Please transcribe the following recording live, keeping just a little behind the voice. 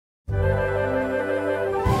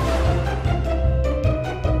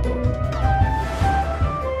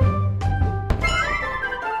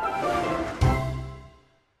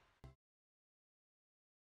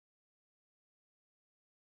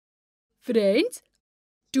Friends,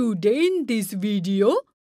 today in this video,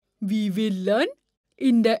 we will learn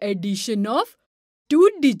in the addition of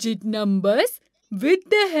two-digit numbers with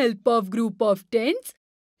the help of group of tens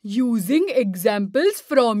using examples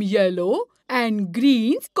from yellow and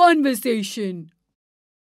green's conversation.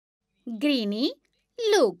 Greenie,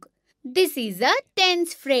 look, this is a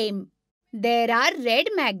tens frame. There are red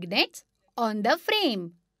magnets on the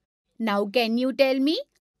frame. Now can you tell me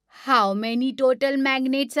how many total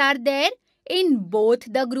magnets are there in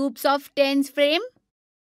both the groups of tens frame?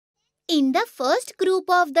 In the first group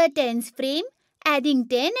of the tens frame, adding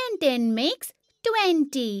 10 and 10 makes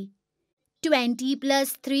 20. 20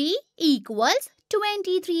 plus 3 equals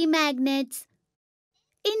 23 magnets.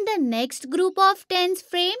 In the next group of tens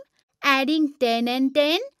frame, adding 10 and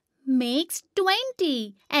 10 makes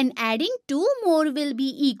 20 and adding 2 more will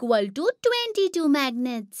be equal to 22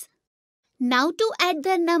 magnets. Now to add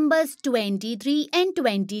the numbers 23 and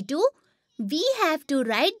 22, we have to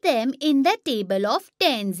write them in the table of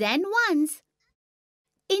tens and ones.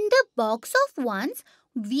 In the box of ones,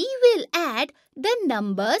 we will add the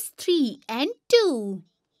numbers 3 and 2.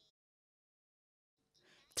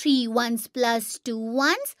 3 ones plus 2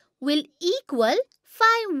 ones will equal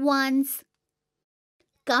 5 ones.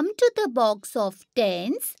 Come to the box of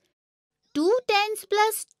tens. 2 tens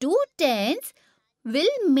plus 2 tens will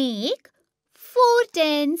make 4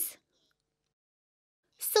 tens.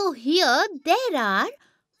 So here there are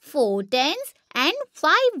 4 tens and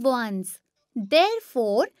 5 ones.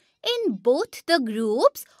 Therefore, in both the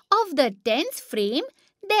groups of the tens frame,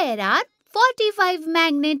 there are 45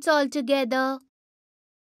 magnets altogether.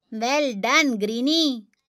 Well done, Greenie.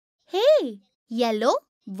 Hey, yellow,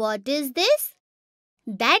 what is this?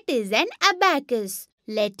 That is an abacus.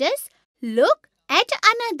 Let us look at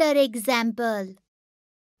another example.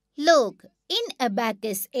 Look, in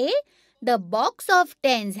abacus A, the box of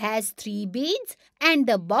tens has 3 beads and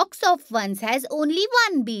the box of ones has only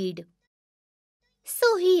 1 bead.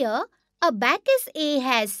 So here, abacus A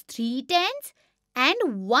has 3 tens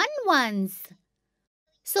and 1 ones.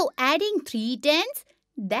 So adding 3 tens,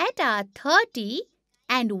 that are 30,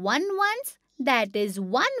 and 1 ones, that is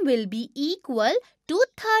 1 will be equal to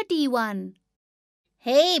 31.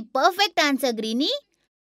 Hey, perfect answer, Greenie.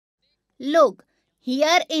 Look,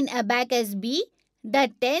 here in abacus B,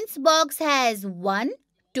 the tens box has 1,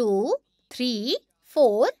 2, 3,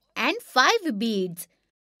 4 and 5 beads.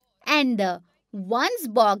 And the ones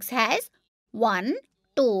box has 1,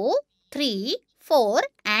 2, 3, 4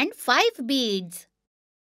 and 5 beads.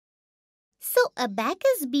 So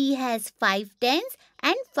abacus B has 5 tens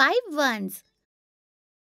and 5 ones.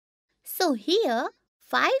 So here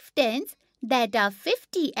 5 tens, that are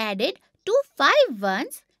 50 added to 5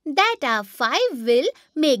 ones, that are 5 will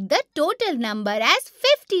make the total number as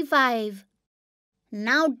 55.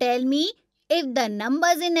 Now tell me, if the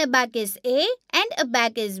numbers in abacus A and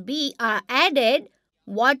abacus B are added,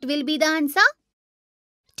 what will be the answer?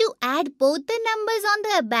 To add both the numbers on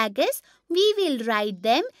the abacus, we will write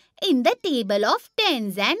them in the table of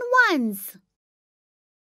tens and ones.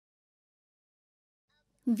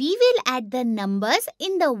 We will add the numbers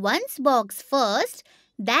in the ones box first,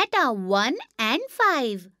 that are 1 and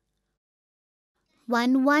 5.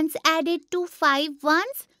 1 ones added to 5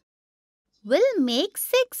 ones will make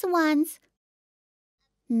 6 ones.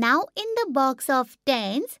 Now in the box of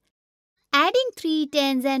tens, adding 3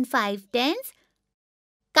 tens and 5 tens,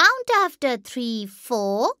 count after 3,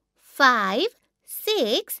 4, 5,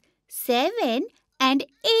 6, 7 and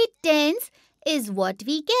 8 tens is what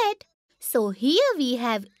we get. So here we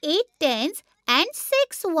have 8 tens and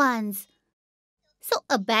 6 ones. So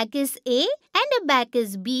abacus A and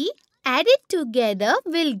abacus B added together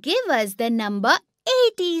will give us the number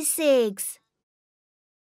 86.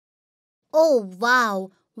 Oh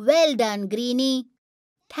wow! Well done, Greenie.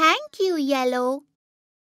 Thank you, yellow.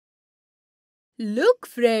 Look,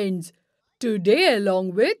 friends, today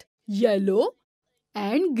along with yellow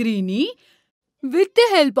and greenie, with the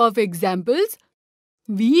help of examples,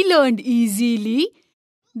 we learned easily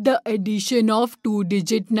the addition of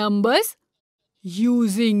two-digit numbers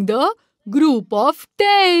using the group of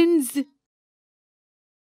tens.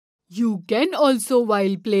 You can also,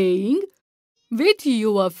 while playing with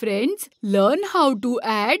your friends, learn how to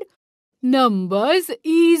add numbers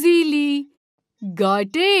easily.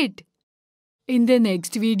 Got it? In the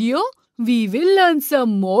next video, we will learn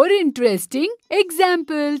some more interesting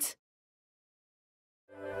examples.